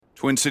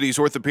Twin Cities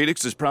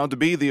Orthopedics is proud to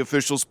be the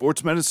official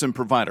sports medicine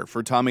provider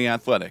for Tommy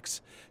Athletics.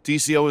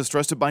 TCO is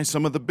trusted by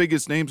some of the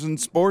biggest names in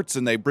sports,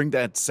 and they bring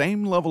that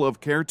same level of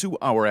care to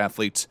our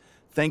athletes.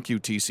 Thank you,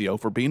 TCO,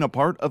 for being a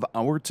part of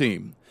our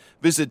team.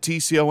 Visit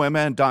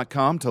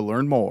TCOMN.com to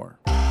learn more.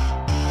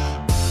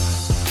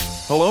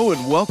 Hello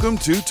and welcome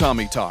to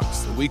Tommy Talks,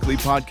 the weekly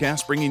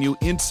podcast bringing you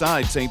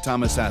inside St.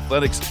 Thomas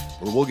Athletics,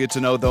 where we'll get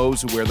to know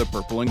those who wear the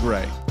purple and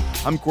gray.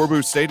 I'm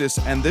Corbu Status,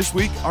 and this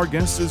week our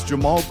guest is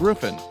Jemal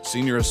Griffin,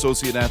 Senior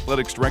Associate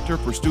Athletics Director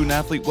for Student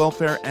Athlete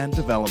Welfare and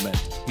Development.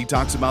 He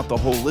talks about the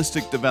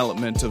holistic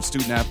development of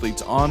student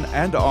athletes on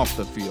and off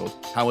the field,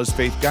 how his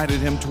faith guided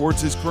him towards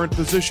his current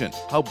position,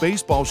 how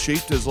baseball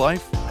shaped his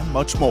life, and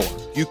much more.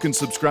 You can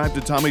subscribe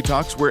to Tommy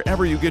Talks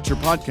wherever you get your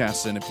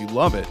podcasts, and if you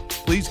love it,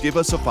 please give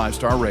us a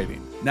 5-star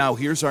rating. Now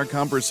here's our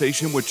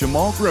conversation with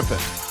Jemal Griffin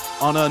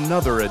on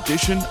another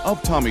edition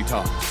of Tommy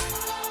Talks.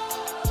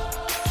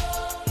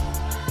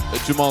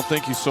 Jemal,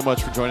 thank you so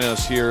much for joining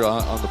us here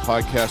on the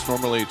podcast.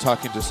 Normally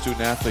talking to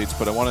student athletes,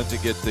 but I wanted to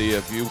get the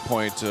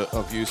viewpoint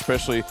of you,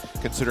 especially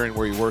considering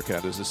where you work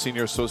at as a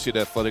Senior Associate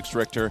Athletics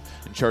Director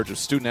in charge of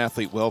Student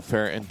Athlete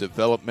Welfare and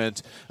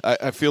Development.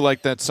 I feel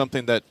like that's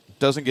something that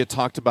doesn't get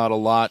talked about a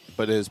lot,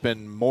 but has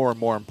been more and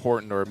more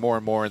important or more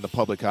and more in the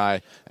public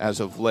eye as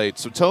of late.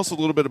 So tell us a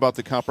little bit about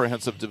the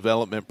comprehensive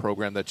development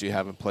program that you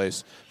have in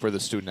place for the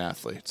student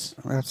athletes.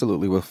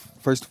 Absolutely. Well,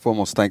 first and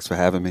foremost, thanks for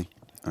having me.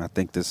 I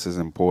think this is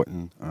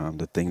important,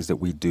 the things that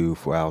we do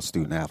for our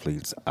student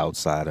athletes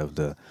outside of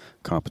the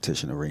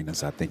competition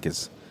arenas. I think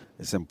it's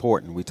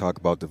important. We talk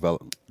about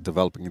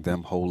developing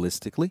them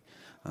holistically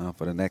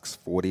for the next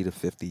 40 to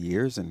 50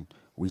 years, and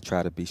we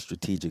try to be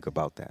strategic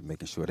about that,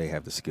 making sure they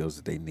have the skills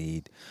that they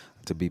need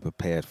to be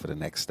prepared for the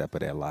next step of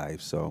their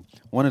lives. So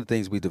one of the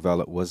things we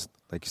developed was,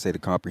 like you say, the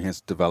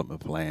comprehensive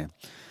development plan.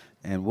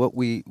 And what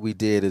we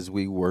did is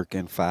we work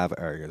in 5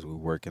 areas. We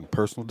work in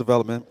personal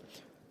development,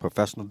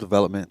 professional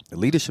development,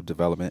 leadership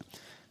development,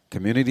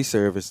 community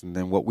service, and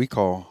then what we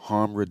call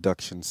harm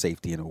reduction,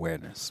 safety, and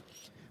awareness.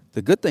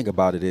 The good thing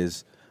about it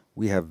is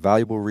we have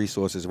valuable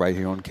resources right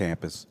here on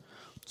campus.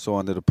 So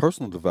under the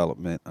personal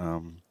development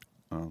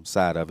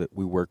side of it,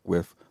 we work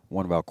with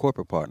one of our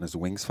corporate partners,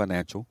 Wings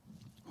Financial,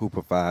 who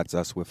provides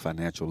us with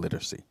financial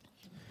literacy.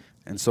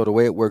 And so the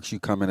way it works, you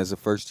come in as a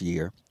first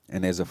year,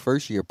 and as a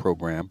first year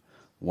program,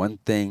 one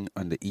thing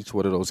under each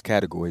one of those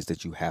categories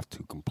that you have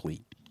to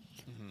complete.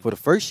 For the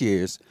first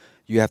years,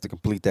 you have to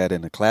complete that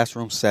in a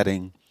classroom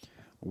setting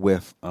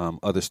with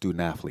other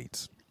student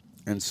athletes.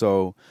 And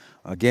so,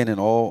 again, in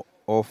all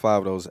 5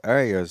 of those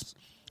areas,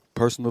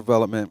 personal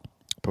development,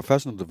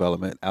 professional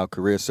development, our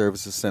career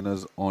services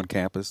centers on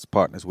campus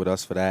partners with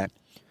us for that.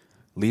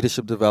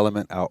 Leadership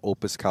development, our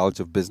Opus College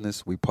of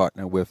Business, we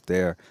partner with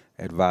their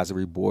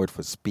advisory board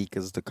for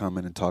speakers to come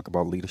in and talk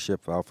about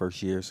leadership for our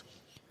first years.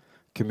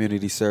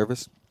 Community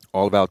service,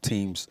 all of our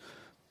teams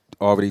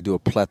already do a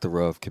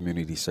plethora of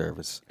community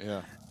service.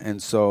 Yeah.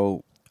 And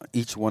so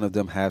each one of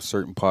them have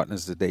certain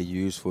partners that they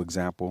use. For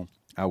example,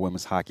 our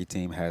women's hockey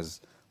team has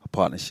a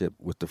partnership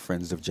with the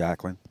Friends of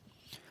Jacqueline.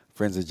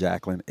 Friends of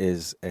Jacqueline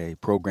is a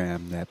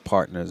program that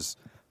partners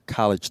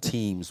college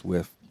teams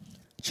with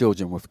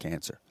children with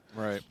cancer.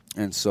 Right.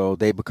 And so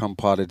they become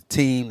part of the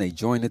team. They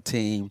join the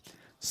team.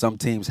 Some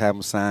teams have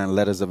them sign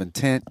letters of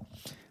intent,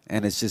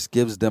 and it just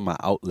gives them an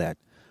outlet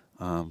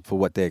for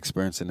what they're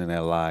experiencing in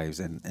their lives,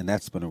 and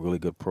that's been a really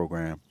good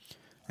program.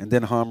 And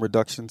then harm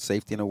reduction,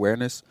 safety, and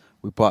awareness,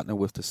 we partner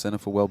with the Center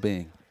for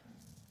Wellbeing,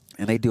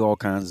 and they do all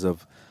kinds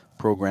of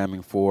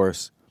programming for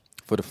us.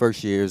 For the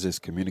first years, it's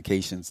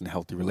communications and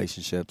healthy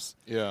relationships.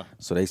 Yeah.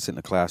 So they sit in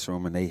the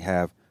classroom, and they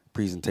have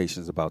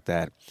presentations about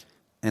that.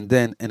 And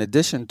then in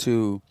addition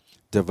to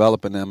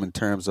developing them in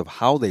terms of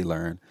how they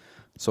learn,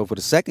 so for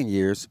the second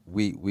years,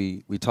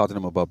 we talk to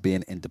them about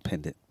being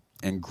independent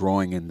and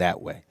growing in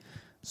that way.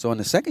 So in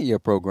the second year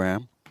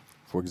program,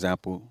 for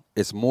example,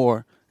 it's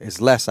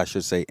less, I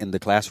should say, in the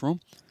classroom,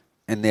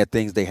 and there are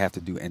things they have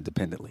to do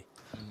independently,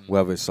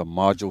 whether it's a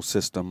module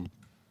system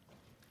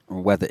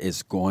or whether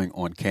it's going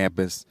on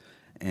campus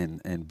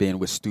and being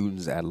with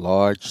students at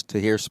large to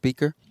hear a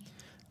speaker.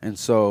 And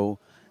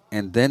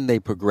then they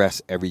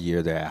progress every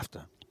year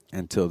thereafter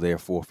until their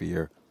 4th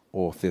year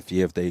or 5th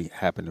year if they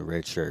happen to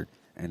redshirt,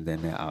 and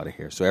then they're out of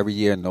here. So every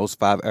year in those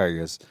 5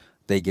 areas,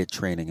 they get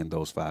training in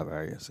those 5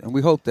 areas. And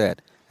we hope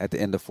that at the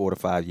end of 4 to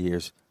 5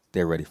 years,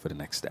 they're ready for the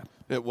next step.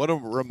 Yeah, what a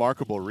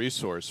remarkable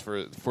resource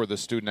for the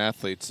student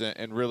athletes,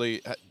 and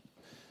really,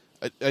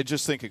 I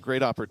just think a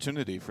great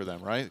opportunity for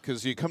them, right?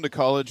 Because you come to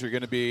college, you're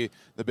going to be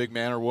the big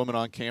man or woman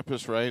on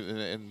campus, right,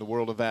 in the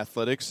world of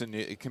athletics, and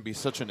it can be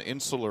such an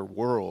insular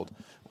world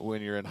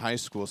when you're in high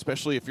school,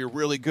 especially if you're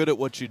really good at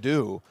what you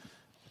do.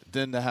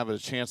 Then to have a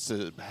chance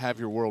to have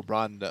your world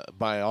broadened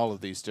by all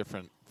of these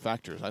different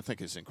factors, I think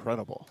is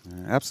incredible.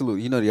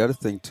 Absolutely. You know, the other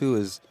thing, too,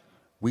 is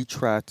we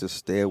try to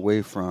stay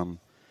away from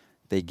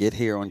they get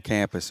here on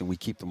campus and we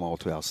keep them all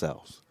to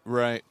ourselves.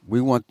 Right. We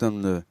want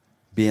them to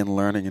be in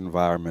learning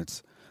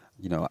environments,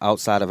 you know,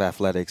 outside of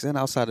athletics and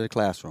outside of the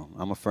classroom.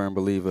 I'm a firm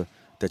believer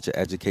that your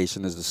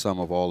education is the sum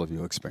of all of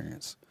your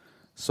experience.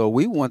 So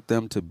we want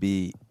them to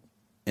be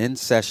in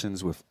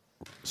sessions with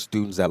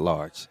students at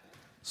large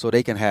so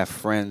they can have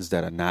friends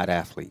that are not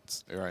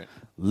athletes, Right.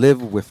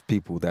 live with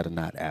people that are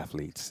not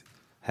athletes,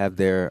 have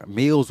their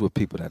meals with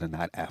people that are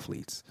not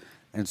athletes.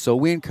 And so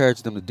we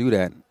encourage them to do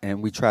that,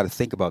 and we try to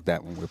think about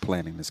that when we're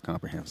planning this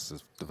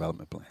comprehensive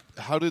development plan.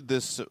 How did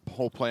this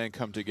whole plan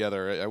come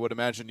together? I would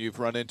imagine you've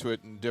run into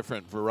it in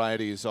different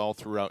varieties all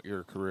throughout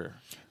your career.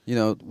 You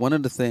know, one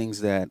of the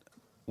things that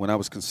when I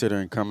was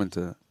considering coming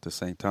to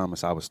St.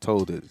 Thomas, I was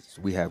told is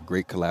we have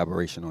great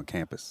collaboration on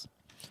campus.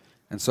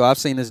 And so I've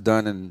seen this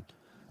done in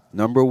a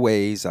number of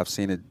ways. I've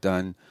seen it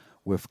done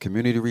with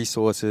community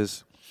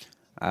resources.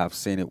 I've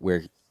seen it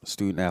where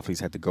student athletes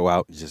had to go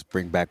out and just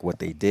bring back what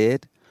they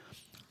did.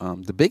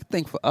 The big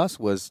thing for us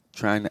was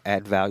trying to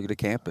add value to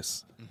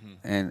campus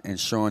and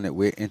ensuring that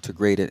we're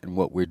integrated in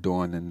what we're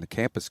doing in the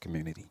campus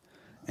community.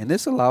 And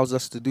this allows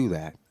us to do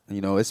that.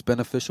 You know, it's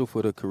beneficial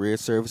for the Career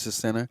Services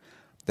Center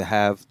to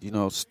have, you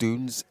know,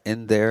 students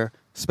in their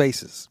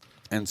spaces.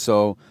 And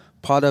so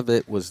part of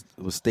it was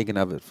thinking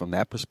of it from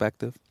that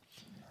perspective.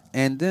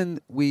 And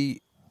then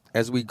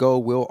as we go,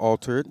 we'll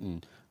alter it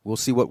and we'll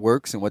see what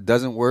works and what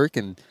doesn't work,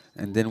 and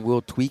then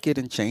we'll tweak it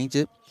and change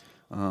it,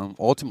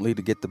 ultimately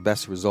to get the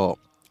best result.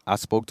 I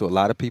spoke to a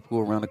lot of people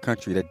around the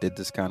country that did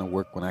this kind of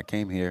work when I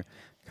came here,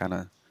 kind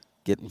of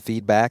getting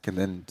feedback, and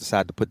then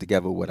decided to put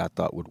together what I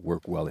thought would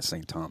work well at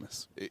St.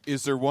 Thomas.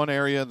 Is there one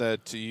area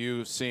that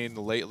you've seen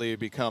lately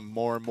become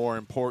more and more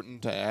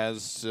important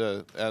as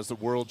the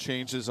world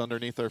changes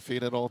underneath our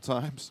feet at all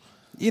times?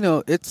 You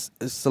know, it's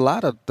a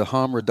lot of the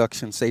harm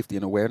reduction, safety,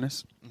 and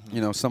awareness. Mm-hmm.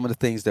 You know, some of the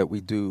things that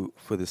we do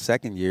for the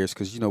second years,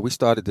 because, you know, we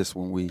started this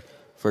when we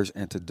first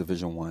entered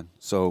Division I.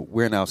 So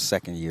we're in our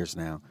second years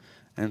now.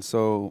 And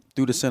so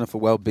through the Center for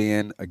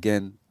Wellbeing,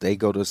 again, they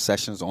go to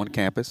sessions on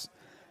campus.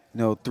 You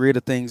know, 3 of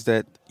the things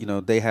that, you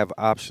know, they have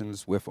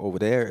options with over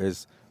there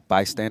is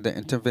bystander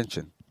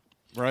intervention.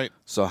 Right.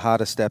 So how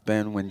to step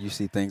in when you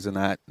see things are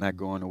not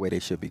going the way they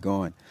should be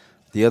going.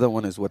 The other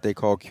one is what they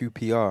call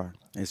QPR.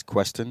 It's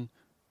question,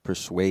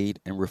 persuade,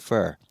 and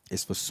refer.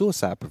 It's for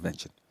suicide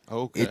prevention.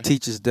 Okay. It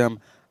teaches them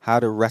how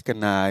to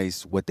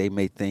recognize what they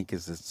may think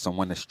is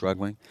someone that's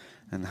struggling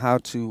and how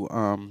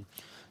to,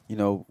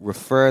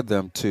 refer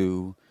them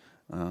to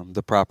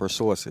the proper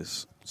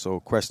sources. So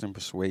question,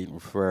 persuade, and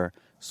refer,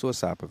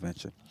 suicide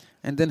prevention.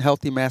 And then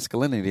healthy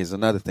masculinity is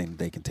another thing that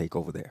they can take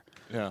over there.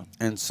 Yeah.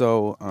 And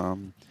so,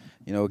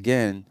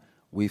 again,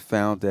 we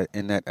found that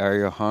in that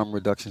area, harm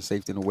reduction,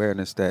 safety, and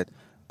awareness, that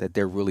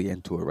they're really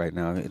into it right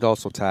now. It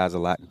also ties a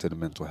lot into the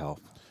mental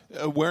health.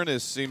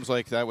 Awareness seems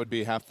like that would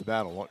be half the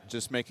battle,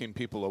 just making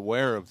people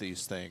aware of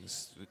these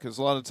things. Because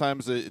a lot of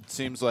times it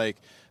seems like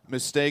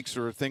mistakes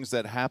or things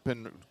that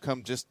happen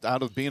come just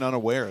out of being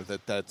unaware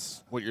that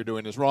that's what you're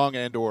doing is wrong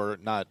and or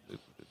not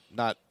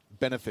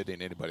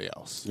benefiting anybody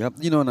else. Yep.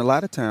 You know, and a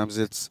lot of times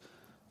it's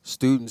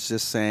students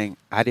just saying,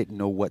 I didn't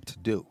know what to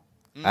do.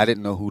 I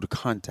didn't know who to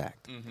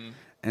contact. Mm-hmm.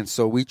 And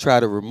so we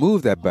try to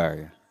remove that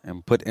barrier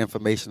and put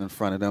information in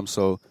front of them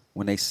so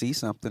when they see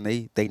something,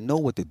 they know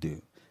what to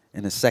do.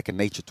 And it's second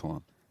nature to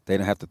them. They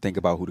don't have to think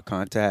about who to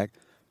contact,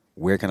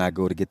 where can I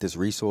go to get this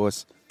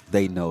resource.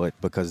 They know it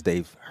because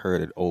they've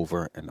heard it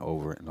over and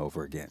over and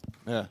over again.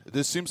 Yeah,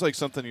 this seems like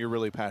something you're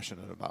really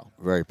passionate about.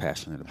 Very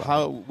passionate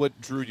about.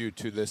 What drew you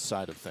to this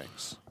side of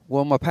things?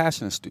 Well, my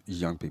passion is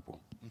young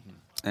people.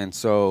 Mm-hmm. And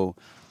so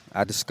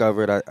I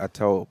discovered, I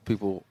tell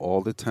people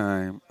all the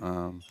time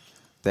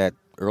that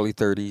early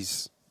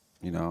 30s,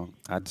 you know,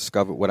 I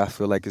discovered what I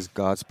feel like is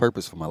God's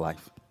purpose for my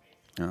life.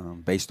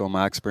 Based on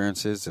my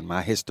experiences and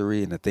my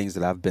history and the things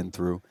that I've been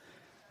through,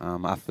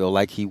 I feel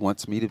like he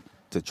wants me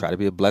to try to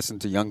be a blessing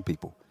to young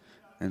people.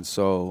 And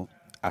so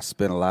I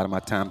spend a lot of my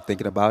time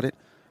thinking about it.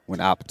 When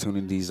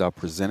opportunities are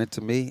presented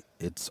to me,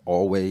 it's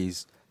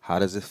always, how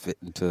does it fit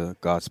into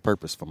God's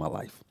purpose for my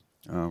life?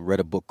 Read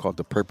a book called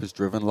The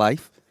Purpose-Driven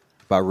Life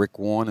by Rick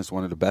Warren. It's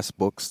one of the best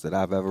books that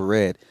I've ever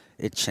read.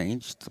 It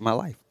changed my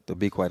life, to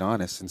be quite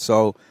honest. And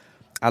so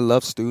I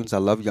love students. I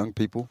love young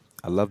people.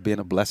 I love being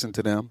a blessing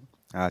to them.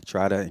 I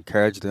try to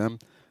encourage them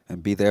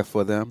and be there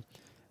for them.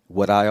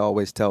 What I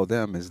always tell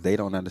them is they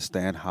don't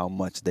understand how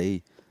much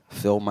they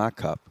fill my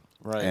cup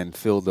and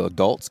fill the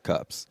adults'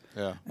 cups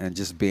and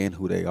just being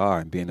who they are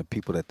and being the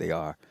people that they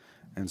are.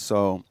 And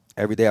so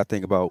every day I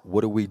think about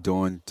what are we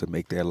doing to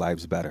make their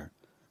lives better?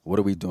 What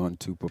are we doing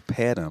to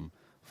prepare them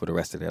for the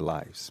rest of their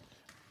lives?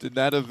 Did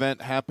that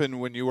event happen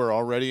when you were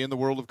already in the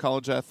world of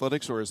college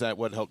athletics, or is that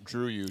what helped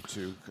draw you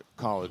to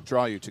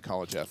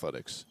college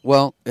athletics?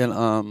 Well,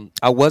 and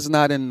I was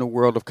not in the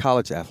world of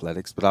college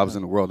athletics, but I was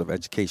in the world of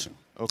education.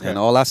 Okay. And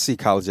all I see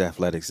college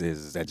athletics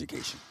is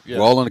education. Yeah.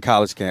 We're all on the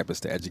college campus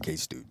to educate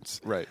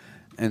students. Right.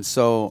 And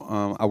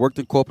so I worked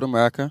in corporate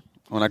America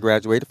when I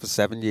graduated for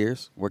 7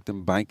 years, worked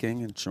in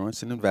banking,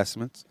 insurance, and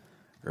investments.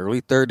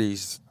 Early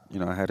 30s, you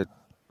know, I had a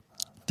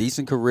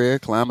decent career,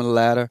 climbing the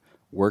ladder,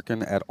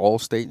 working at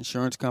Allstate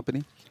Insurance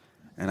Company,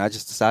 and I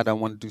just decided I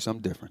wanted to do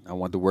something different. I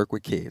wanted to work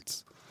with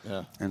kids.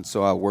 Yeah. And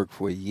so I worked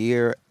for a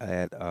year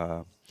at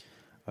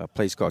a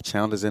place called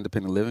Challenger's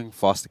Independent Living,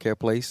 foster care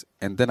place.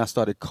 And then I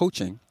started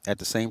coaching at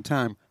the same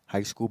time,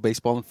 high school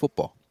baseball and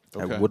football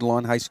at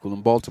Woodlawn High School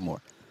in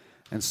Baltimore.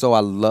 And so I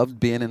loved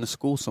being in the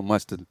school so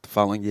much that the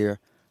following year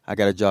I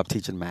got a job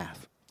teaching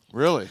math.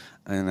 Really?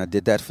 And I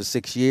did that for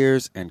 6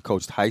 years and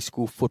coached high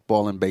school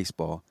football and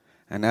baseball.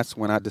 And that's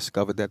when I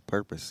discovered that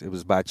purpose. It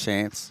was by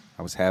chance.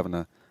 I was having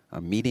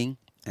a meeting,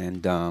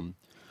 and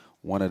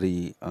one of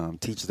the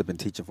teachers had been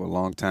teaching for a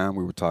long time.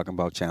 We were talking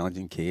about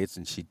challenging kids,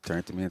 and she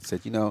turned to me and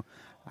said,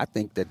 I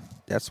think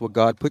that's what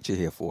God put you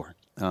here for.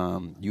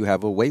 You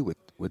have a way with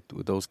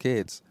those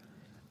kids.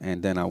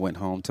 And then I went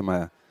home to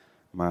my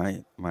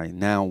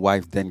now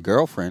wife, then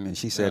girlfriend, and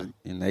she said,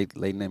 and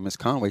lady named Miss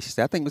Conway, she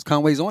said, I think Miss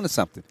Conway's on to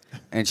something.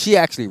 And she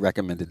actually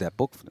recommended that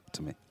book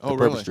to me, The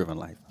Purpose-Driven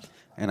Life.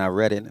 And I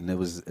read it, and it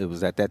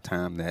was at that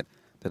time that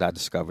I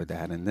discovered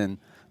that. And then,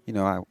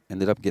 I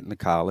ended up getting to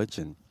college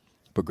and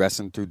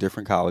progressing through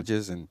different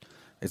colleges, and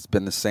it's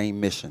been the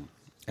same mission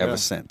ever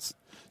since.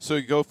 So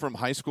you go from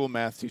high school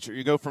math teacher,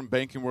 you go from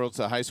banking world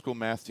to high school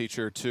math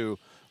teacher to,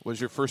 was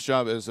your first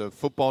job as a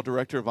football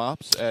director of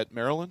ops at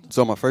Maryland?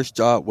 So my first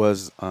job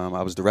was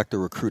I was director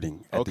of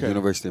recruiting at the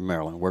University of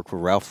Maryland. Worked for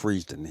Ralph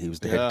Friesden. He was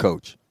the head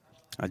coach.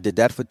 I did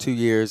that for 2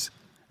 years,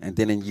 and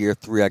then in year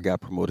 3 I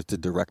got promoted to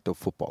director of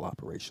football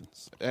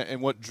operations.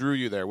 And what drew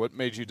you there? What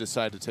made you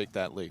decide to take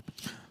that leap?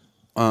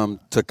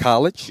 To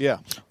college? Yeah.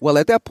 Well,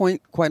 at that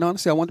point, quite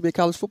honestly, I wanted to be a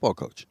college football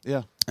coach.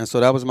 Yeah. And so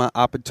that was my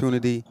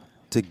opportunity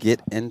to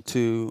get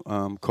into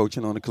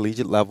coaching on a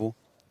collegiate level.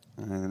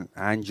 And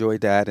I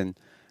enjoyed that, and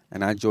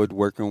I enjoyed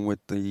working with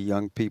the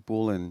young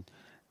people. And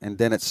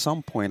then at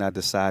some point I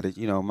decided,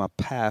 my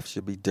path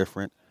should be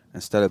different.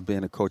 Instead of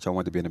being a coach, I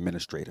wanted to be an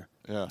administrator.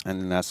 Yeah.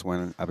 And then that's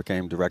when I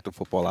became director of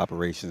football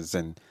operations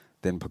and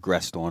then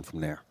progressed on from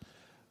there.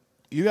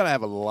 You got to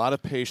have a lot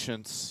of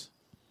patience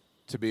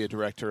to be a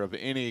director of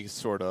any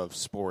sort of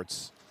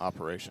sports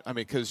operation. I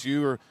mean, because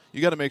you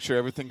got to make sure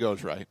everything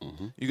goes right.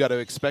 Mm-hmm. You got to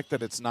expect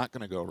that it's not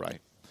going to go right.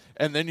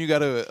 And then you got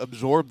to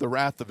absorb the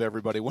wrath of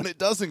everybody when it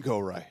doesn't go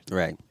right.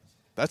 Right.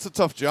 That's a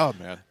tough job,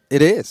 man.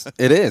 It is.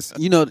 It is.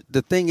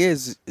 The thing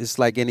is, it's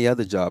like any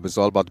other job. It's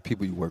all about the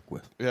people you work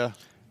with. Yeah.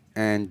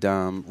 And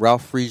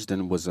Ralph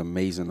Friesden was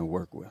amazing to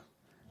work with.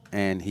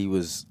 And he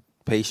was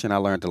patient. I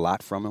learned a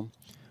lot from him.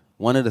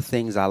 One of the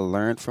things I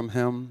learned from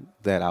him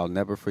that I'll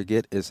never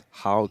forget is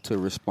how to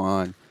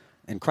respond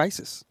in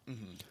crisis.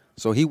 Mm-hmm.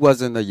 So he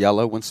wasn't a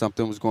yeller when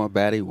something was going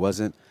bad. He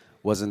wasn't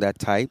that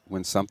type.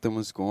 When something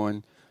was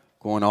going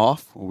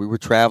off, when we were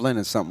traveling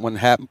and something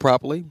wouldn't happen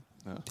properly,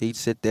 he'd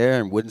sit there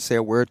and wouldn't say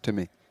a word to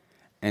me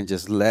and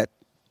just let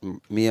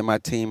me and my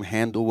team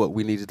handle what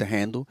we needed to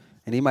handle.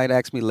 And he might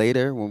ask me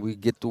later when we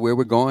get to where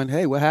we're going,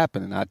 hey, what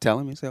happened? And I'd tell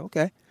him, he'd say,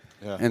 okay.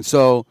 Yeah. And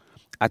so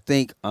I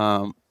think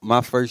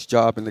my first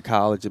job in the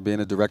college of being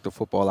a director of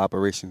football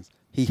operations,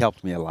 he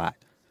helped me a lot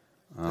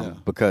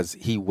because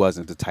he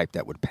wasn't the type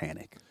that would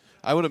panic.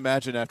 I would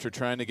imagine after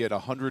trying to get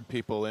 100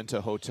 people into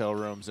hotel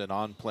rooms and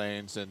on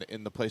planes and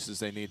in the places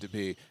they need to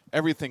be,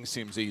 everything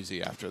seems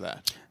easy after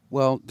that.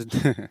 Well,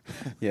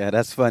 yeah,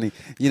 that's funny.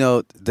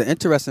 The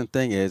interesting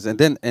thing is,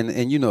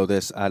 and you know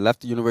this, I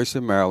left the University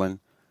of Maryland,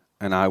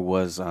 and I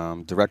was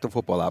director of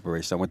football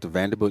operations. I went to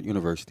Vanderbilt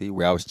University,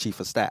 where I was chief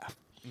of staff.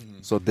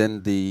 Mm-hmm. So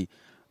then the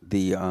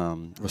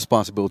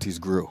responsibilities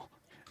grew,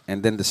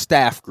 and then the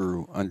staff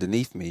grew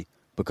underneath me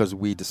because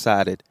we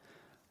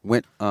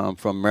went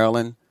from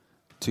Maryland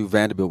to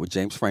Vanderbilt with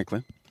James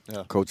Franklin,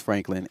 Coach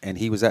Franklin, and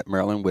he was at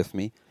Maryland with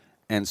me.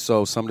 And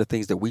so some of the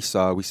things that we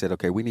saw, we said,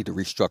 okay, we need to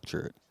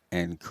restructure it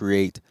and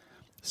create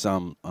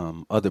some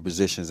other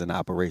positions in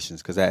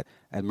operations. Because at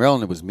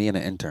Maryland, it was me and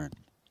an intern.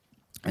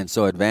 And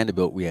so at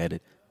Vanderbilt, we had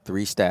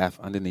 3 staff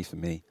underneath of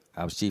me.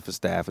 I was chief of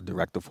staff, a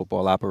director of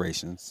football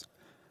operations,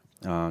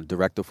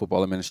 director of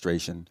football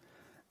administration,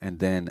 and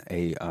then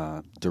a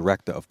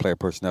director of player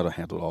personnel that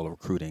handled all the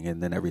recruiting.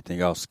 And then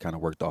everything else kind of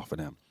worked off of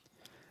them.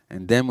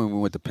 And then when we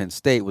went to Penn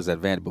State, was at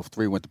Vanderbilt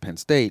 3, went to Penn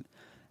State,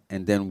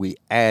 and then we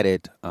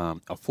added a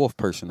 4th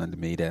person under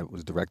me that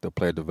was director of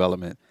player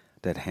development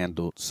that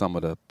handled some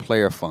of the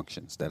player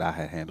functions that I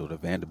had handled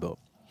at Vanderbilt.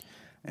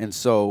 And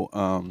so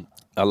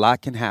a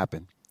lot can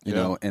happen, you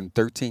know, in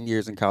 13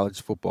 years in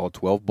college football,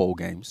 12 bowl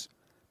games,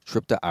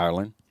 trip to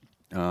Ireland,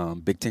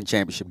 Big Ten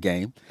championship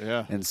game.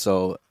 Yeah. And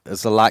so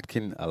it's a lot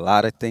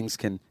of things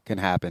can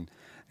happen.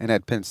 And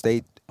at Penn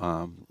State,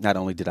 not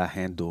only did I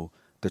handle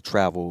the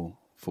travel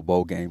for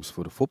bowl games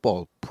for the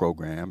football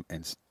program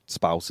and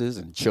spouses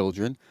and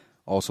children,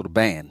 also the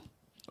band.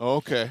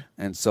 Okay.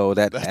 And so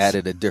that's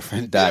added a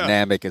different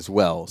dynamic as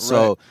well.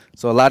 So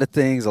a lot of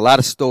things, a lot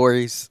of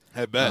stories.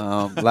 I bet.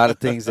 A lot of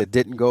things that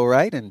didn't go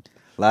right and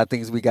a lot of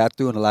things we got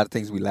through and a lot of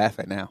things we laugh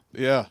at now.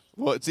 Yeah.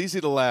 Well, it's easy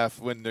to laugh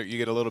when you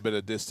get a little bit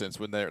of distance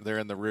when they're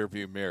in the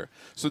rearview mirror.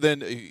 So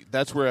then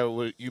that's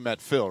where you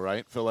met Phil,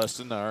 right? Phil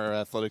Eston, our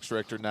athletics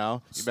director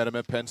now. You met him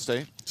at Penn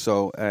State?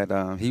 So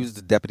he was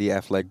the deputy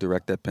athletic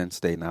director at Penn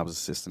State, and I was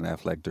assistant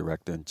athletic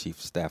director and chief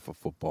of staff of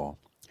football.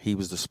 He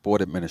was the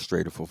sport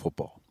administrator for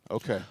football.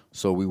 Okay.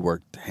 So we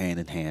worked hand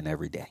in hand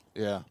every day.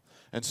 Yeah.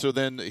 And so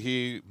then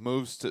he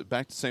moves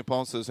back to St. Paul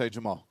and says, hey,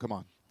 Jemal, come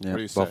on. Yeah, what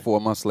do you say? about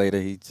 4 months later,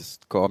 he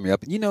just called me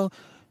up.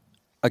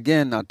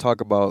 Again, I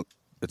talk about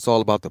it's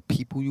all about the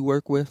people you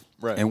work with.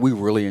 Right. And we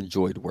really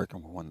enjoyed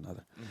working with one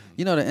another.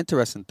 Mm-hmm. The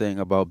interesting thing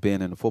about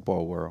being in the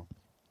football world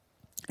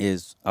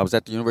is I was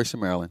at the University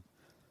of Maryland.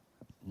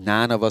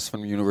 9 of us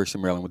from the University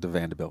of Maryland went to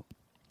Vanderbilt.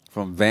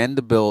 From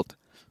Vanderbilt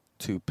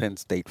to Penn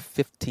State,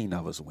 15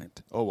 of us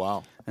went. Oh,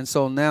 wow. And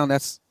so now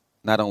that's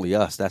not only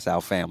us, that's our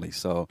family.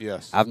 So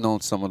yes. I've known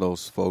some of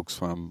those folks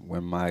from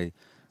when my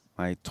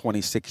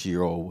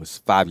 26-year-old was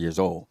 5 years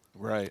old.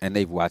 Right. And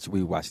we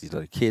watched these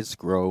other kids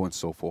grow and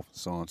so forth and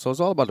so on. So it's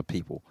all about the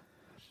people.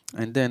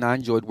 And then I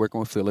enjoyed working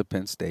with Phil at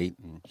Penn State.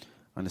 And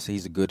honestly,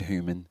 he's a good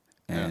human,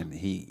 and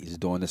he is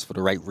doing this for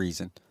the right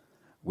reason.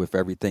 With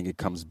everything, it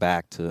comes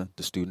back to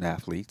the student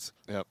athletes.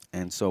 Yep.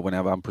 And so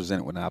whenever I'm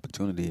presented with an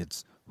opportunity,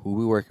 it's who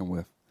we're working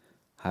with,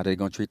 how they're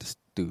going to treat the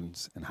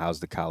students, and how's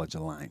the college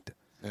aligned.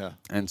 Yeah.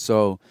 And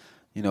so,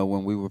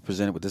 when we were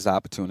presented with this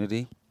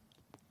opportunity,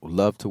 would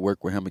love to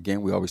work with him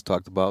again. We always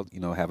talked about,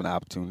 having an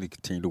opportunity to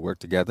continue to work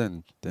together,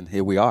 and then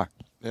here we are.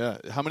 Yeah.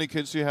 How many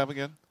kids do you have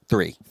again?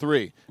 3.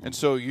 3. And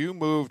so you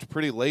moved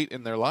pretty late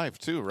in their life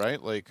too,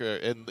 right? Like,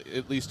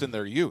 at least in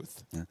their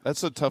youth. Yeah.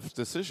 That's a tough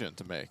decision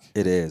to make.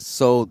 It is.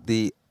 So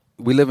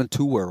we live in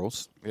 2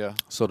 worlds. Yeah.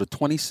 So the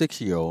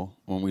 26-year-old,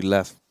 when we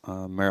left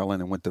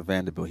Maryland and went to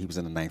Vanderbilt, he was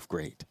in the 9th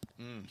grade.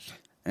 Mm.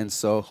 And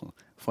so,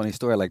 funny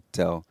story I like to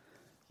tell.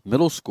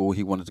 Middle school,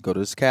 he wanted to go to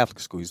this Catholic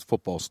school. He's a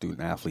football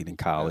student, athlete in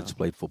college,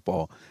 played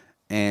football.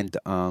 And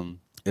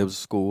it was a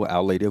school,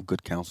 Our Lady of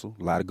Good Counsel.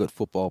 A lot of good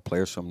football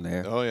players from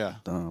there. Oh, yeah.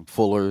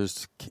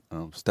 Fullers,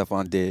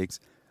 Stephon Diggs,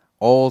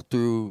 all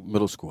through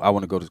middle school. I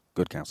want to go to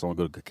Good Counsel. I want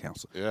to go to Good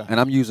Counsel. Yeah. And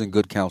I'm using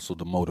Good Counsel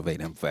to motivate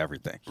him for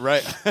everything.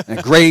 Right.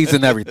 And grades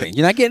and everything.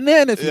 You're not getting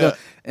in if you know.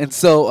 And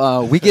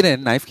so we get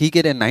in he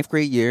get in 9th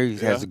grade year. He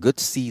has a good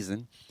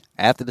season.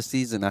 After the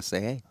season, I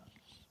say, hey,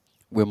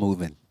 we're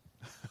moving.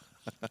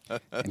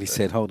 And he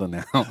said, hold on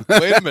now.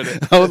 Wait a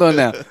minute. Hold on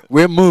now.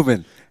 We're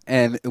moving.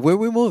 And where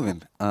we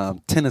moving?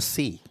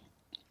 Tennessee.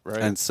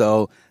 Right. And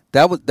so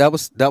that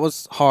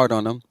was hard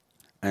on him.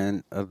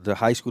 And the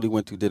high school he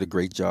went to did a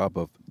great job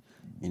of,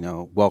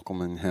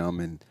 welcoming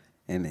him,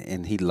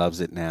 and he loves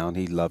it now, and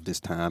he loved his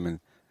time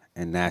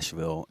in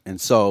Nashville.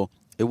 And so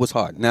it was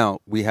hard. Now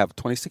we have a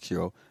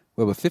 26-year-old,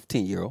 we have a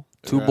 15-year-old,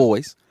 2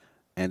 boys,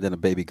 and then a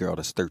baby girl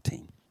that's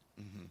 13.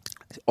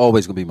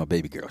 Always going to be my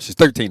baby girl. She's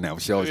 13 now,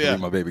 but she's always going to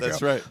be my baby girl.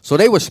 That's right. So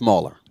they were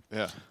smaller.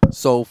 Yeah.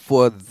 So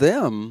for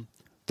them,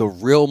 the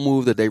real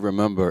move that they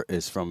remember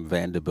is from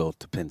Vanderbilt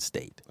to Penn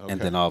State,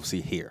 and then obviously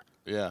here.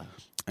 Yeah.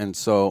 And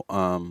so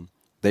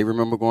they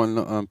remember going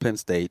to Penn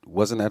State.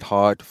 Wasn't that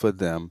hard for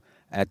them.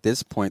 At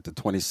this point, the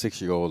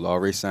 26-year-old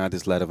already signed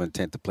his letter of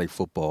intent to play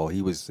football.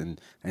 He was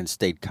in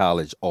State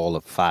College all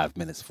of 5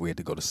 minutes before we had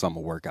to go to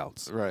summer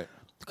workouts. Right.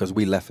 Because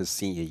we left his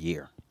senior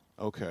year.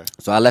 Okay.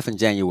 So I left in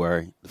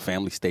January. The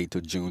family stayed till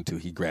June till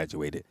he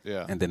graduated.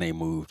 Yeah. And then they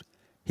moved.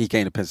 He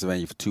came to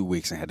Pennsylvania for 2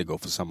 weeks and had to go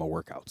for summer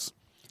workouts.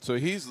 So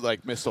he's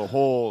like missed a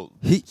whole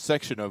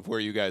section of where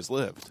you guys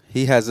lived.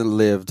 He hasn't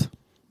lived,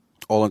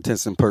 all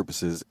intents and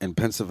purposes, in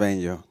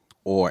Pennsylvania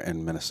or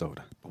in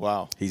Minnesota.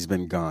 Wow. He's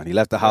been gone. He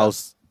left the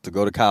house to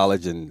go to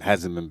college and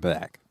hasn't been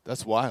back.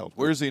 That's wild.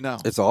 Where is he now?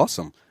 It's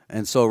awesome.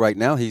 And so right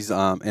now he's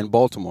in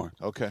Baltimore.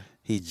 Okay.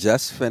 He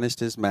just finished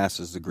his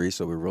master's degree,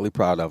 so we're really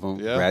proud of him.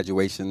 Yeah.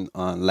 Graduation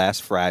on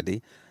last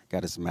Friday.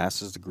 Got his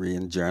master's degree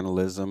in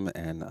journalism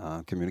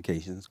and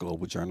communications,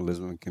 global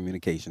journalism and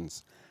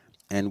communications.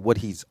 And what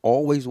he's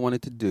always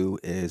wanted to do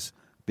is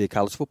be a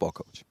college football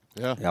coach.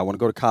 Yeah, I want to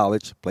go to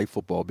college, play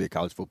football, be a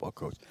college football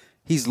coach.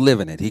 He's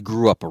living it. He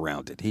grew up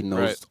around it. He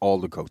knows all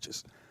the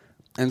coaches.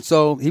 And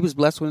so he was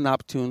blessed with an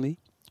opportunity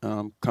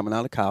coming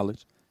out of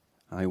college.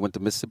 He went to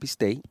Mississippi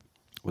State,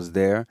 was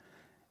there.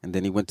 And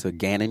then he went to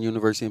Gannon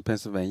University in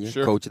Pennsylvania,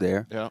 coached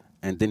there. Yeah.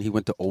 And then he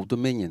went to Old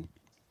Dominion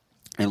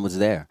and was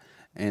there.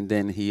 And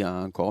then he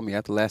called me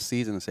after last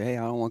season and said, hey,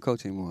 I don't want to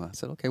coach anymore. I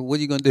said, okay, what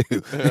are you going to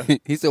do? Yeah.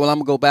 He said, well, I'm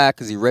going to go back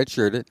because he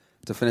redshirted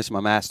to finish my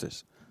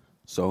master's.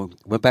 So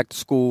went back to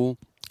school,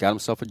 got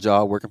himself a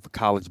job working for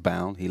College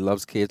Bound. He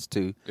loves kids,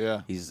 too.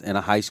 Yeah. He's in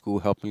a high school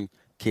helping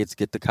kids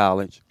get to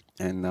college.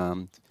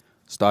 And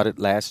started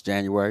last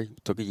January,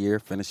 took a year,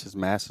 finished his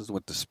master's,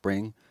 went to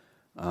spring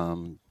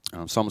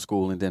summer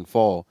school and then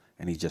fall,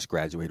 and he just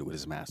graduated with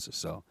his master's.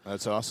 So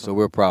that's awesome. So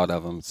we're proud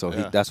of him. So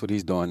that's what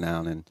he's doing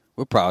now, and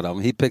we're proud of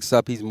him. He picks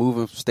up, he's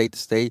moving from state to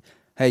state.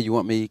 Hey, you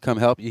want me to come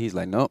help you? He's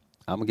like, nope,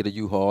 I'm going to get a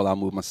U-Haul. I'll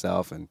move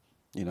myself, and,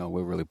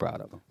 we're really proud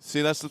of him.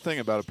 See, that's the thing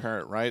about a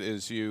parent, right,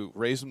 is you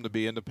raise them to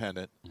be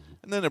independent,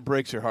 and then it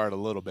breaks your heart a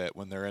little bit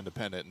when they're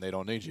independent and they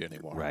don't need you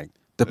anymore. Right.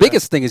 The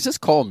biggest thing is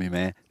just call me,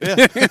 man.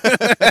 Yeah.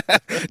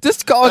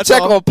 Just call and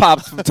check on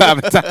Pops from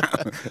time to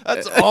time.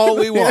 That's all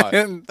we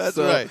want. That's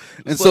right.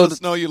 And so let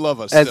us know you love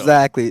us.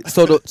 Exactly.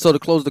 So to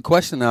close the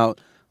question out,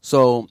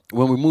 so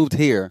when we moved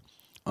here,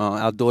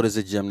 our daughter's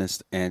a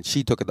gymnast, and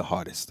she took it the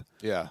hardest.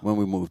 Yeah. When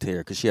we moved here,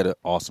 because she had an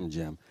awesome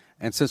gym.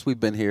 And since we've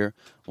been here,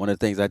 one of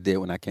the things I did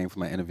when I came for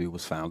my interview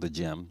was found a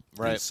gym.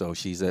 Right. And so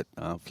she's at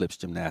Flips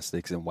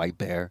Gymnastics in White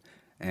Bear,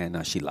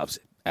 and she loves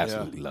it.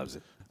 Absolutely loves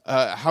it.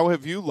 How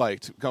have you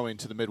liked going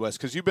to the Midwest?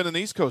 Because you've been an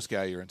East Coast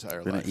guy your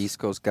entire Been life. an East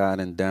Coast guy,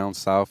 and down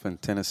south in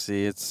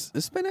Tennessee, it's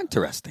been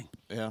interesting.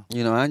 Yeah.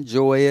 You know, I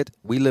enjoy it.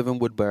 We live in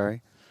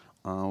Woodbury.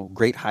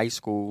 Great high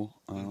school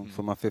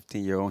for my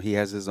 15-year-old. He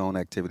has his own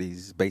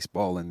activities,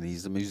 baseball, and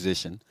he's a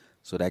musician,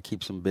 so that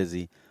keeps him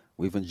busy.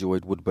 We've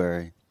enjoyed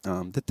Woodbury.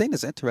 The thing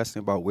that's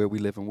interesting about where we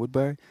live in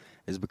Woodbury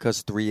is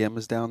because 3M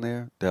is down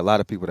there, there are a lot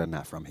of people that are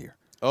not from here.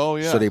 Oh,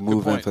 yeah. So they Good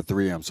move in point. for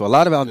 3M. So a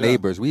lot of our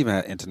neighbors, we even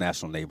have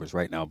international neighbors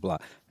right now,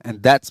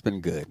 and that's been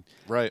good.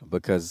 Right.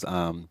 Because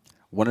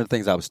one of the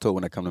things I was told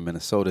when I come to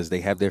Minnesota is they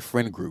have their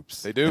friend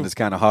groups. They do. And it's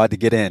kind of hard to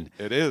get in.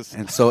 It is.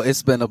 And so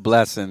it's been a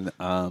blessing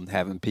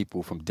having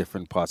people from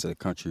different parts of the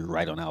country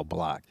right on our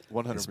block.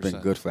 100%. It's been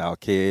good for our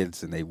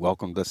kids, and they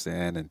welcomed us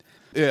in. And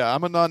Yeah,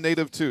 I'm a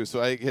non-native too, so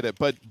I get it.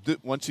 But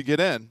once you get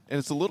in, and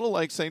it's a little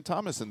like St.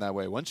 Thomas in that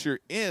way. Once you're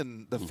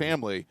in the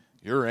family,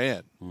 you're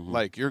in.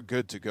 Like, you're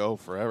good to go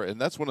forever. And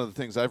that's one of the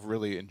things I've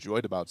really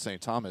enjoyed about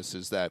St. Thomas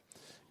is that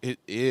it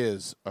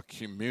is a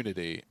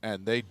community,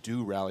 and they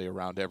do rally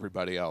around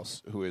everybody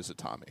else who is a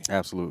Tommy.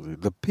 absolutely.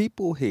 The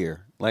people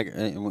here, like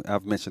and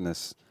I've mentioned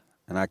this,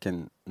 and I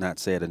can not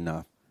say it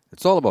enough,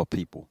 it's all about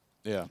people.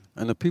 Yeah.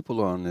 And the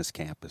people on this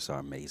campus are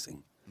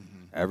amazing.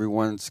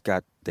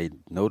 They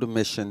know the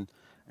mission,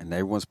 and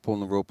everyone's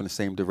pulling the rope in the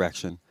same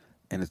direction,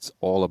 and it's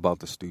all about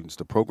the students.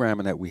 The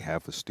programming that we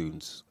have for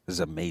students is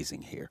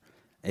amazing here.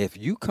 If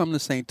you come to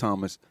St.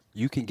 Thomas,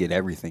 you can get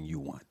everything you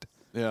want.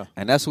 Yeah.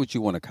 And that's what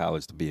you want a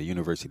college to be, a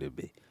university to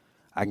be.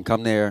 I can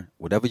come there,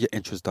 whatever your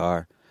interests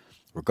are,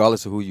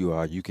 regardless of who you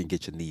are, you can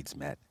get your needs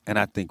met. And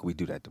I think we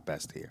do that the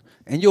best here.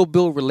 And you'll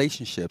build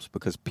relationships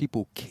because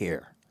people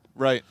care.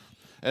 Right.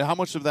 And how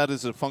much of that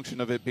is a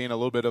function of it being a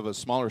little bit of a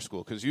smaller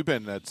school? Because you've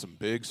been at some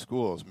big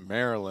schools,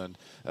 Maryland,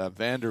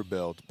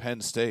 Vanderbilt,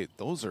 Penn State.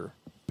 Those are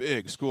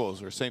big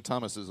schools, where St.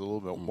 Thomas is a little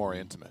bit more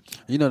intimate.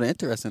 You know, the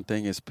interesting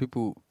thing is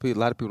a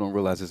lot of people don't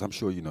realize this. I'm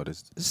sure you know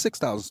this. There's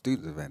 6,000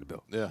 students at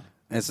Vanderbilt. Yeah.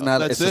 And it's not.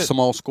 That's It's a it.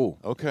 small school.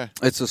 Okay.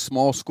 It's a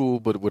small school,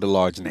 but with a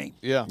large name.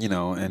 Yeah. You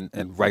know,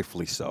 and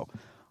rightfully so.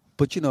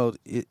 But, you know,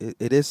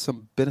 it is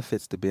some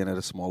benefits to being at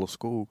a smaller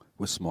school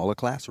with smaller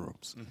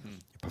classrooms.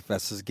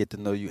 Professors get to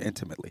know you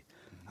intimately.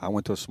 I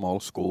went to a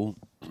small school,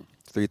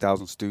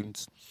 3,000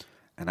 students,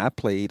 and I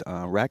played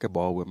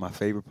racquetball with my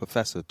favorite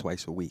professor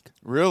twice a week.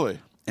 Really?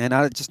 And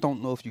I just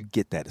don't know if you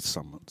get that at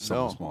some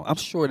No. small. I'm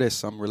sure there's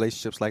some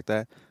relationships like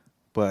that,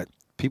 but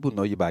people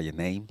know you by your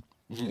name.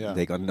 Yeah.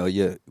 They're going to know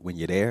you when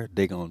you're there.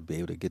 They're going to be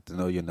able to get to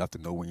know you enough to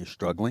know when you're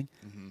struggling.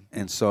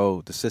 And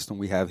so the system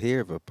we have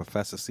here, if a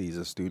professor sees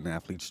a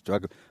student-athlete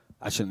struggle,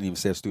 I shouldn't even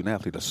say a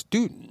student-athlete, a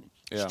student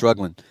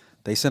struggling,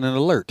 they send an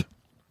alert.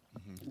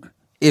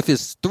 If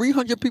it's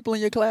 300 people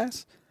in your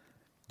class,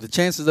 the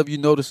chances of you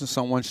noticing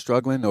someone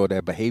struggling or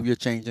their behavior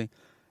changing,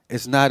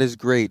 it's not as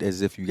great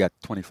as if you got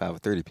 25 or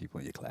 30 people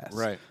in your class.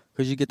 Right.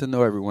 Because you get to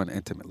know everyone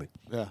intimately.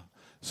 Yeah.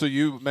 So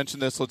you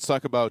mentioned this. Let's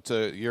talk about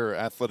your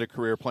athletic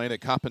career playing at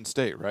Coppin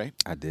State, right?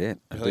 I did.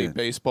 Played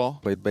baseball.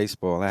 Played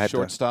baseball. I had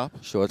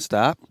Shortstop.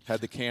 Shortstop.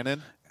 Had the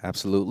cannon.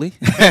 Absolutely.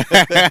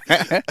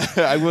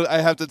 I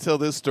have to tell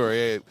this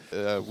story.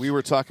 We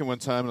were talking one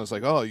time, and I was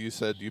like, "Oh, you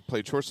said you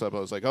played shortstop." I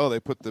was like, "Oh, they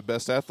put the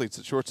best athletes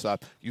at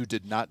shortstop." You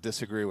did not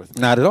disagree with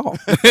me. Not at all.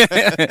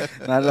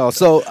 Not at all.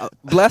 So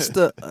blessed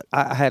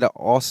I had an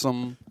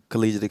awesome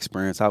collegiate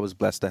experience. I was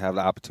blessed to have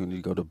the opportunity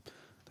to go to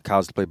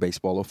college to play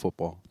baseball or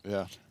football.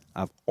 Yeah.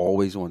 I've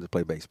always wanted to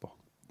play baseball.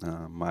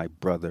 My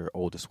brother,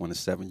 oldest one, is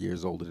 7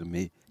 years older than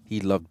me.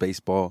 He loved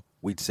baseball.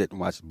 We'd sit and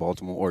watch the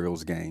Baltimore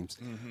Orioles games.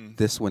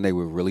 This when they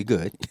were really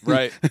good.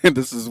 Right.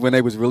 This is when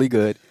they was really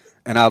good,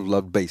 and I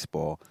loved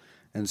baseball.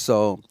 And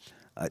so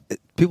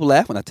people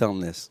laugh when I tell them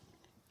this.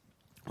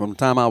 From the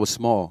time I was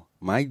small,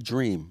 my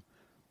dream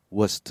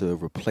was to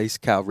replace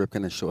Cal Ripken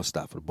and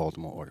shortstop for the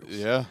Baltimore Orioles.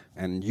 Yeah.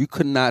 And you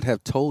could not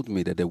have told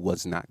me that it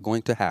was not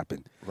going to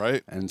happen.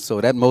 Right. And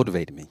so that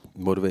motivated me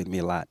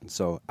a lot. And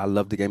so I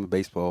loved the game of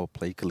baseball,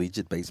 played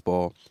collegiate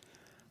baseball.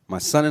 My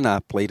son and I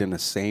played in the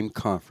same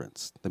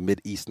conference, the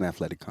Mid-Eastern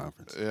Athletic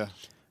Conference. Yeah.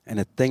 And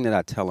the thing that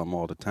I tell him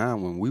all the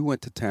time, when we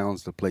went to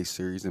towns to play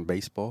series in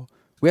baseball,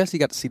 we actually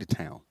got to see the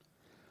town.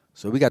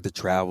 So we got to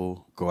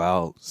travel, go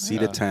out, see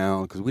the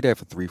town, because we were there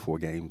for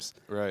 3-4 games.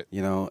 Right.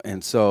 You know,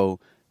 and so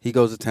he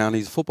goes to town.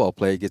 He's a football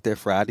player. Gets there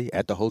Friday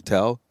at the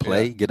hotel,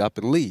 play, get up,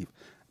 and leave.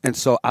 And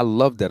so I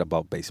love that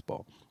about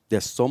baseball.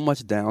 There's so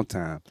much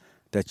downtime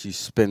that you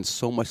spend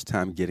so much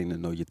time getting to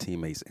know your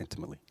teammates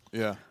intimately.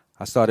 Yeah.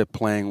 I started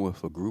playing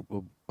with a group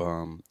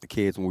of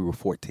kids when we were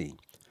 14.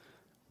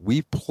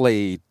 We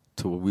played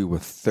till we were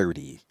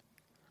 30.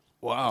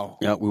 Wow.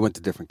 Yeah, we went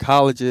to different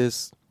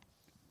colleges.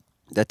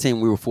 That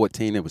team, we were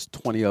 14. There was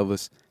 20 of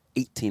us.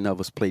 18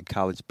 of us played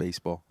college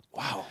baseball.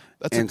 Wow.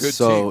 That's And a good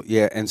so, team.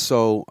 yeah, and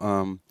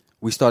so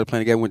we started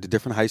playing together. Went to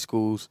different high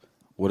schools.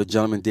 What a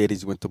gentleman did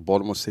is he went to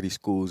Baltimore City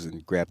schools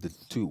and grabbed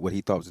what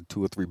he thought was the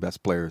 2 or 3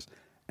 best players.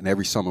 And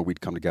every summer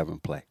we'd come together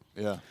and play.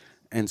 Yeah.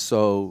 And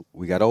so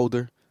we got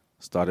older,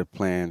 started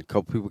playing. A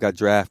couple people got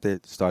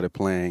drafted, started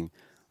playing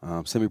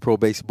semi-pro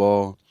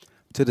baseball.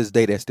 To this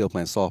day, they're still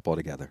playing softball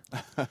together.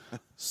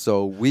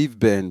 So we've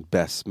been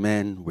best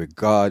men. We're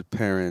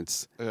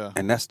godparents. Yeah.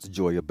 And that's the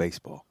joy of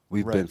baseball.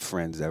 We've Right. been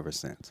friends ever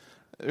since.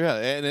 Yeah,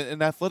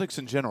 and athletics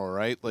in general,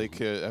 right?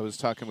 Like I was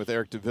talking with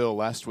Eric DeVille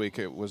last week.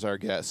 It was our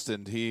guest,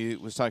 and he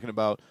was talking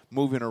about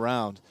moving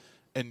around.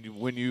 And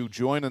when you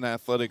join an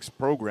athletics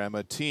program,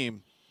 a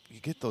team, you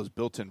get those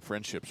built-in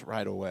friendships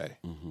right away.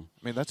 Mm-hmm.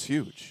 I mean, that's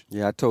huge.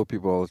 Yeah, I told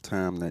people all the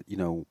time that,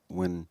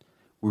 when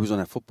we was on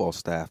that football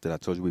staff that I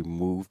told you we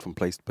moved from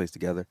place to place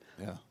together.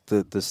 Yeah.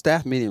 The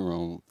staff meeting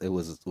room, it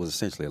was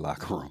essentially a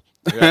locker room.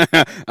 Yeah.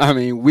 I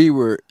mean, we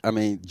were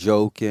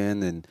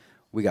joking, and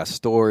we got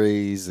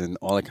stories and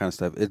all that kind of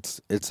stuff.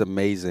 It's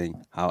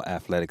amazing how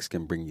athletics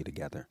can bring you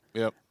together.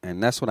 Yep.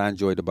 And that's what I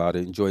enjoyed about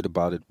it. Enjoyed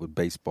about it with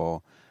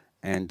baseball.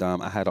 And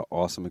I had an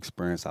awesome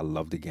experience. I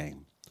love the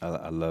game.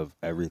 I love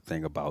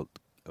everything about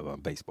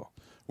baseball.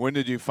 When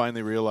did you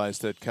finally realize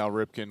that Cal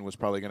Ripken was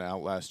probably going to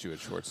outlast you at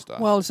shortstop?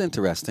 Well, it's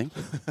interesting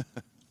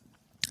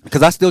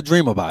because I still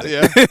dream about it.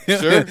 Yeah,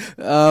 sure.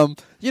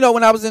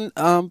 When I was in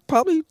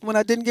probably when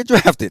I didn't get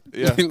drafted,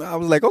 Yeah. I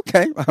was like,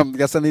 okay, I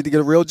guess I need to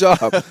get a real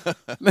job.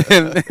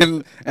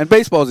 and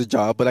baseball's a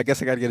job, but I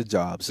guess I got to get a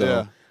job. So,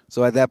 Yeah.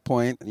 so at that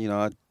point,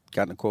 I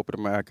got into corporate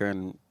America,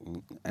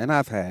 and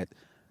I've had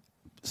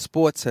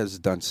sports has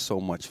done so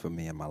much for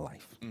me in my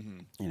life.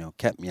 Mm-hmm.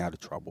 Kept me out of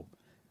trouble.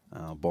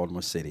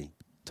 Baltimore City,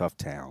 tough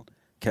town,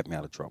 kept me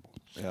out of trouble.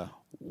 Yeah.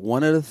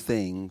 One of the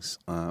things,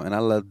 and I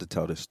love to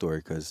tell this story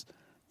because,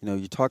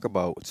 you talk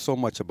about so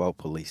much about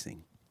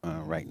policing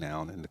right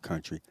now in the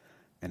country.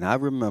 And I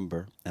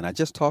remember, and I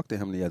just talked to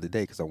him the other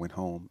day because I went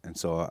home, and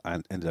so I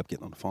ended up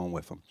getting on the phone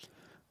with him.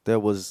 There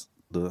was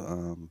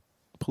the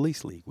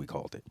police league, we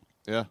called it.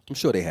 Yeah. I'm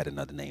sure they had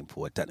another name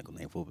for it, technical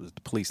name for it. It was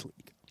the police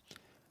league.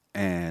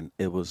 And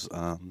it was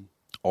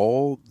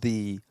all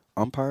the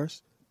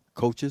umpires,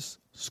 coaches,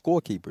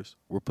 scorekeepers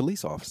were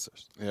police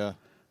officers. Yeah.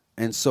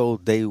 And so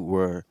they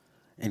were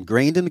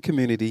ingrained in the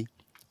community,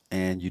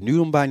 and you knew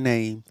them by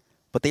name,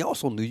 but they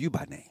also knew you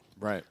by name.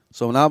 Right.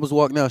 So when I was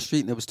walking down the street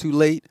and it was too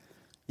late,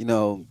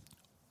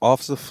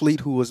 Officer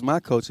Fleet, who was my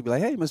coach, would be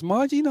like, "Hey, Miss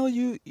Margie,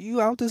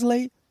 you out this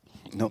late?"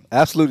 No,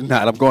 absolutely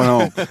not. I'm going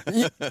home.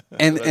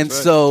 and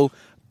so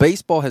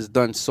baseball has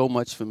done so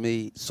much for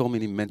me, so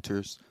many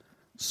mentors,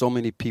 so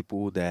many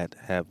people that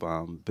have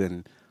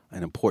been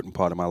an important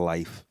part of my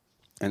life.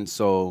 And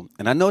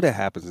I know that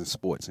happens in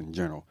sports in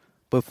general,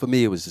 but for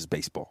me it was just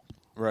baseball.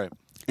 Right.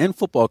 And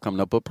football coming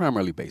up, but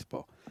primarily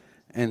baseball.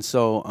 And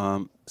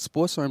so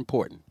sports are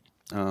important.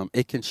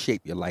 It can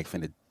shape your life,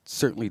 and it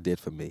certainly did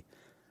for me.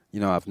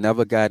 I've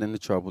never got into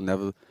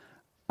trouble.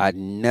 I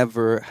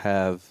never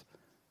have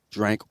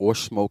drank or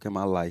smoked in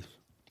my life,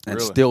 and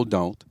Really? still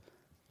don't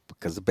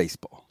because of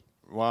baseball.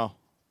 Wow.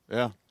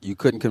 Yeah. You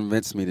couldn't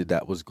convince me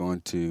that was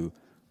going to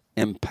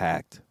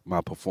impact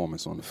my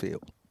performance on the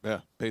field.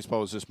 Yeah.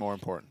 Baseball was just more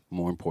important.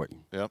 More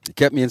important. Yep. It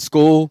kept me in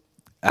school.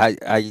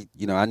 I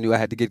knew I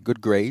had to get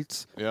good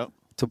grades Yep.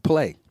 to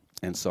play.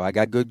 And so I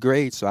got good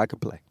grades so I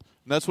could play.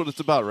 And that's what it's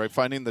about, right?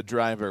 Finding the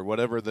driver,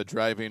 whatever the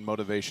driving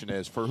motivation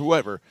is for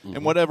whoever,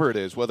 and whatever it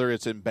is, whether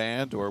it's in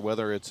band or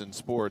whether it's in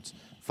sports,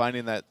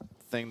 finding that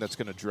thing that's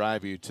going to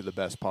drive you to the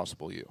best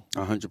possible you.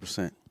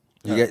 100%.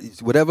 Yeah. You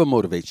get whatever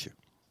motivates you.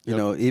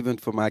 Yep. Even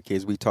for my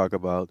kids, we talk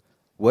about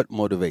what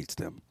motivates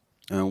them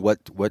and what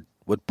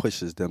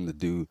pushes them to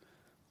do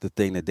the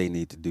thing that they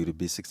need to do to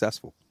be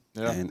successful.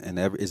 Yeah. And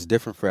it's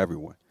different for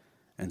everyone.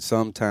 And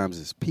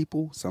sometimes it's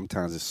people,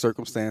 sometimes it's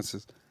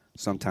circumstances,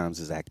 sometimes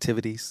it's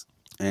activities.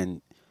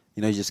 And,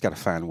 you just got to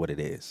find what it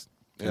is.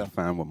 Yeah. And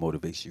find what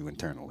motivates you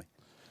internally.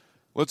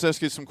 Let's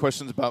ask you some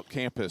questions about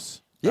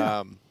campus.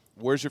 Yeah.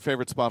 Where's your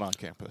favorite spot on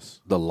campus?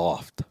 The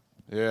loft.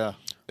 Yeah.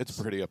 It's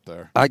pretty up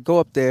there. I go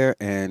up there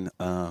and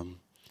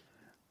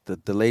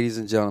the ladies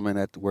and gentlemen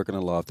that work in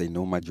the loft, they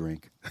know my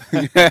drink.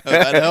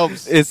 That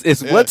helps.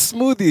 It's what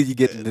smoothie you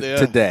get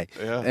today.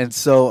 Yeah. And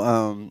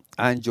so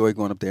I enjoy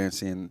going up there and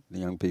seeing the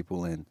young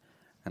people, and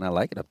I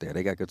like it up there.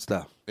 They got good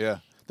stuff. Yeah.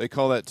 They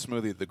call that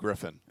smoothie the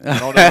Griffin. I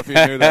don't know if you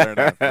knew that or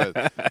not,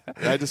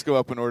 but I just go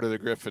up and order the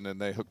Griffin,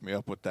 and they hook me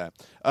up with that.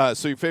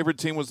 So your favorite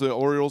team was the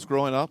Orioles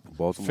growing up?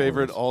 Baltimore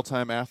Favorite Orioles.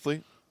 all-time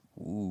athlete?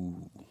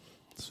 Ooh,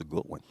 that's a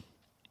good one.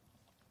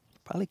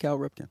 Probably Cal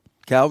Ripken.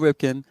 Cal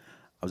Ripken.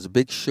 I was a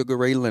big Sugar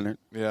Ray Leonard.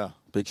 Yeah.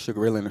 Big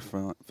Sugar Ray Leonard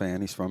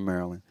fan. He's from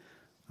Maryland.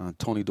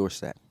 Tony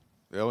Dorsett.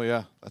 Oh,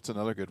 yeah. That's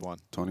another good one.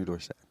 Tony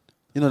Dorsett.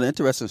 The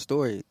interesting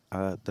story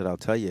that I'll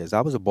tell you is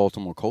I was a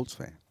Baltimore Colts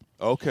fan.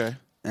 Okay.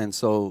 And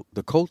so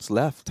the Colts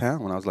left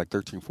town when I was like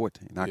 13,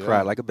 14. And I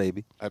cried like a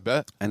baby. I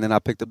bet. And then I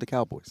picked up the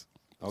Cowboys.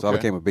 So I Okay.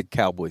 became a big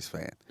Cowboys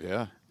fan.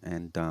 Yeah.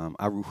 And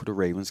I root for the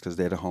Ravens because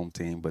they're the home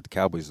team, but the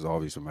Cowboys is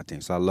always my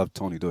team. So I love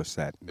Tony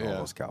Dorsett and all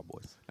those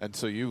Cowboys. And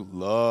so you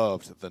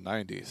loved the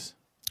 90s.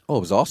 Oh,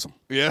 it was awesome.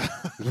 Yeah.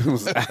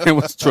 It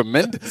was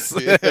tremendous.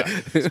 Yeah.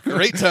 It's a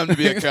great time to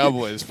be a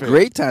Cowboys fan.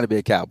 Great time to be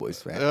a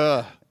Cowboys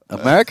fan.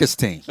 America's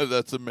team.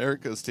 That's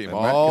America's team,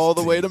 America's all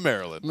the team. way to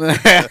Maryland.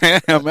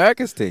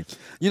 America's team.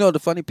 You know, the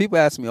funny people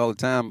ask me all the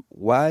time,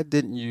 why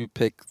didn't you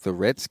pick the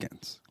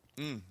Redskins,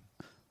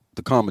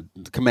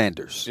 the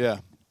Commanders, Yeah.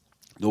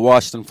 the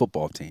Washington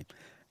football team?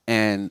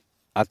 And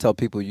I tell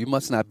people, you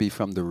must not be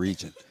from the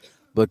region,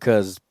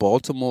 because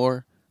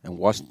Baltimore and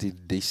Washington,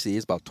 D.C.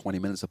 is about 20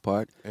 minutes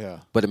apart. Yeah.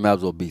 But it might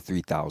as well be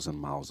 3,000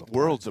 miles apart.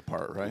 Worlds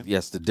apart, right?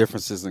 Yes, the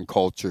differences in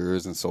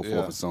cultures and so forth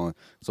Yeah. and so on.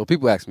 So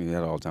people ask me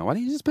that all the time. Why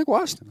didn't you just pick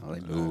Washington? I'm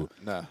like,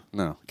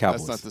 no,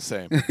 Cowboys. That's not the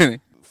same.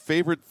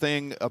 Favorite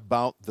thing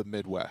about the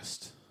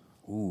Midwest?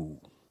 Ooh.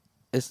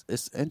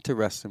 It's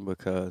interesting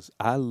because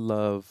I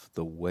love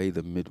the way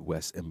the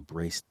Midwest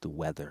embraced the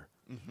weather.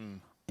 Mm-hmm.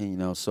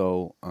 And,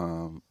 so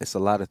it's a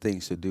lot of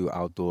things to do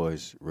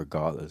outdoors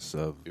regardless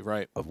of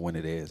Right. of when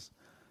it is.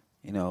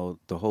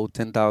 The whole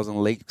 10,000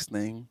 lakes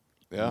thing.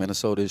 Yeah.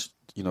 Minnesota's,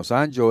 so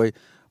I enjoy,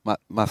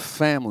 my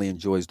family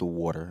enjoys the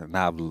water, and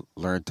I've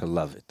learned to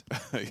love it.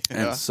 Yeah.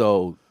 And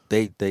so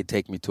they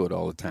take me to it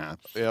all the time.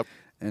 Yep.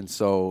 And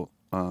so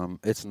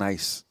it's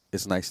nice.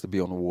 It's nice to be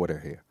on the water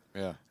here.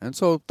 Yeah. And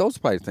so those are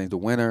probably the things. The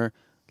winter,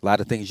 a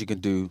lot of things you can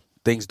do.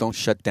 Things don't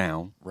shut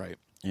down. Right.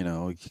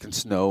 You can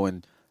snow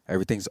and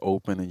everything's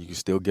open and you can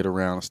still get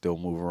around and still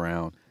move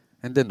around.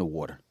 And then the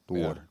water.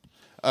 Water.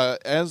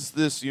 As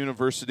this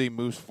university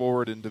moves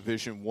forward in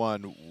Division I,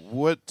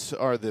 what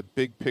are the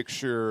big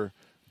picture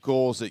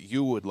goals that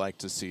you would like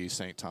to see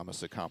St.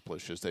 Thomas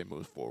accomplish as they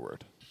move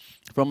forward?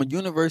 From a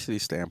university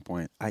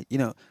standpoint, I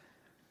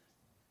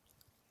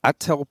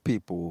tell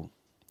people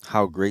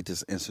how great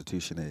this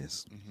institution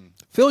is. Mm-hmm.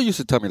 Phil used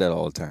to tell me that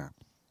all the time.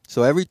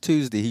 So every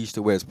Tuesday he used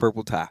to wear his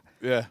purple tie.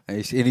 Yeah.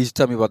 And he used to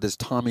tell me about this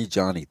Tommy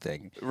Johnny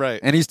thing.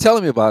 Right. And he's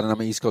telling me about it. And I'm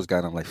an East Coast guy,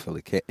 and I'm like, Phil,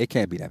 it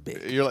can't be that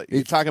big.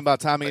 You're talking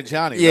about Tommy and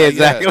Johnny. Yeah, right?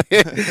 exactly.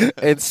 Yeah.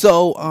 And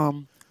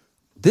so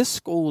this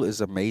school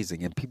is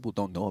amazing, and people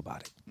don't know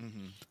about it.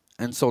 Mm-hmm.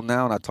 And so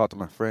now when I talk to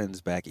my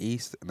friends back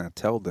east, and I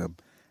tell them,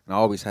 and I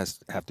always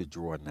have to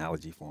draw an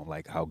analogy for them,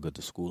 like how good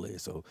the school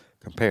is. So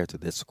compare it to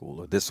this school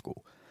or this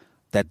school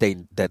that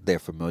they're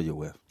familiar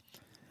with.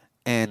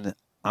 And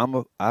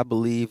I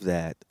believe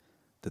that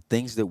the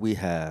things that we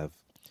have,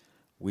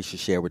 we should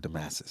share with the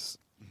masses.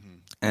 Mm-hmm.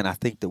 And I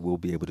think that we'll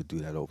be able to do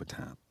that over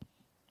time.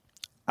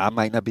 I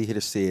might not be here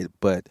to see it,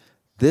 but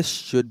this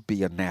should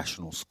be a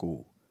national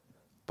school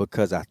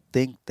because I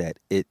think that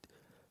it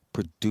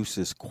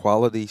produces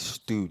quality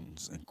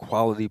students and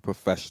quality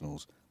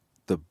professionals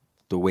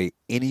the way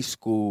any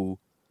school,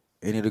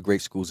 any of the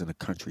great schools in the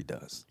country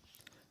does.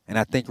 And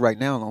I think right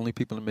now the only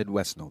people in the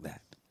Midwest know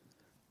that.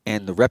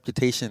 And the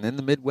reputation in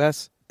the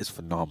Midwest is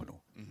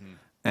phenomenal. Mm-hmm.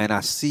 And I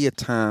see a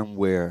time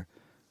where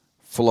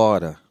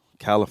Florida,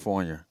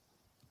 California,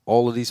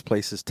 all of these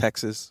places,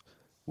 Texas,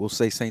 will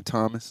say St.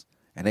 Thomas,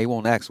 and they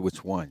won't ask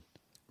which one.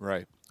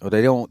 Right. Or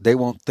they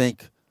won't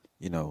think,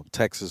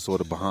 Texas or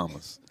the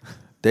Bahamas.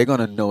 They're going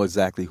to know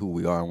exactly who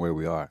we are and where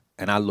we are.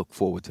 And I look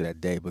forward to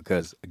that day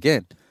because,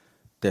 again,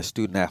 they're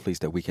student athletes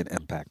that we can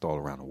impact all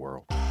around the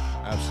world.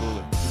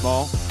 Absolutely.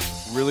 Jemal,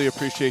 really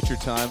appreciate your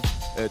time.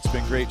 It's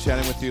been great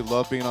chatting with you.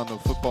 Love being on the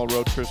football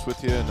road trips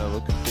with you, and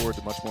looking forward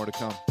to much more to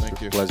come.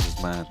 Thank you. The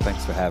pleasure's mine.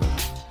 Thanks for having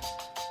me.